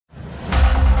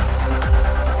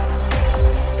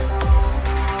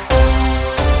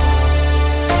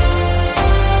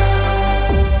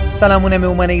سلامونه مې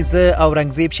ومنئ، زه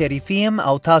اورنګزیب شریفي یم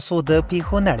او تاسو د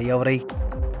پیښو نړۍ اورئ.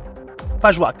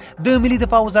 پژواک د ملي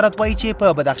دفاع وزارت وایي چې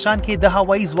په بدخشان کې د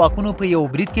هوایي ځواکونو په یو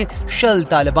برید کې 10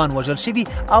 طالبان وژل شوي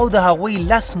او د هغوی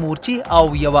 10 مورچې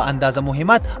او یوه اندازه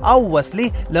مهمات او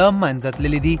وسلې له منځه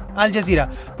تللي دي. الجزیره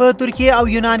په ترکیه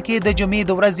او یونان کې د جمعې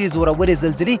د ورځې زورورې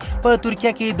زلزلې په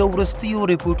ترکیه کې د وروستیو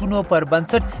ریپورټونو پر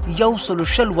بنسټ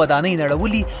 120 ودانۍ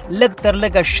نړولي، لږ تر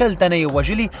لږه 10 تنه یې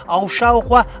وژلي او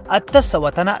شاوخوا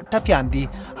 800 تنه ټپیان دي.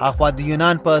 هاخوا د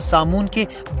یونان په سامون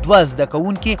کې 2 زده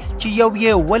کوونکي چې یو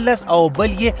یې 12 او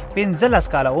بل یې 15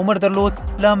 کاله عمر درلود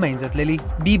له منځه تللي.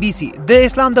 بی بی سی د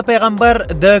اسلام د پیغمبر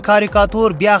د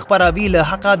کاریکاتور بیا خپراوي له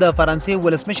حقه د فرانسې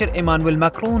ولسمشر ایمانویل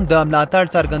ماکرون د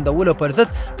ملاتړ څرګندولو پر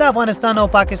ضد د افغانستان او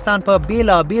پاکستان په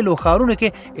بیلابیلو ښارونو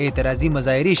کې اعتراضي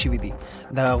مظاهرې شوي دي.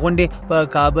 د غونډې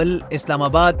په کابل، اسلام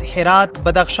آباد، هرات،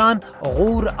 بدخشان،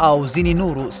 غور او ځینې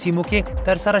نورو سیمو کې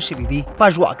ترسره شوي دي.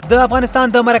 پژواک د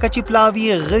افغانستان د مرکچي پلاوي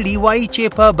غړي وایي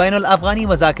چې په بین الافغاني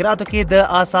مذاکراتو کې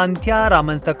د اسانتیا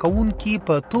رامنځته کوونکي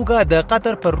په توګه د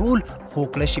قطر پر رول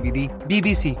هوکړه شوي دي. بی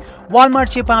بی سی والمارټ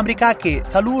چې په امریکا کې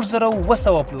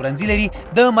 4200 پلورنځي لري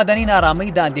د مدني نارامۍ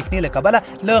د اندېښنې له کبله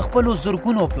له خپلو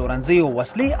زرګونو پلورنځیو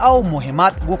وسلې او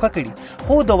مهمات ګوښه کړي،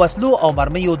 خو د وسلو او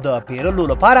مرمیو د پیرلو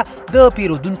لپاره د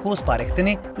پیرودونکو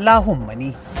سپارښتنې لا هم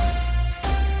مني.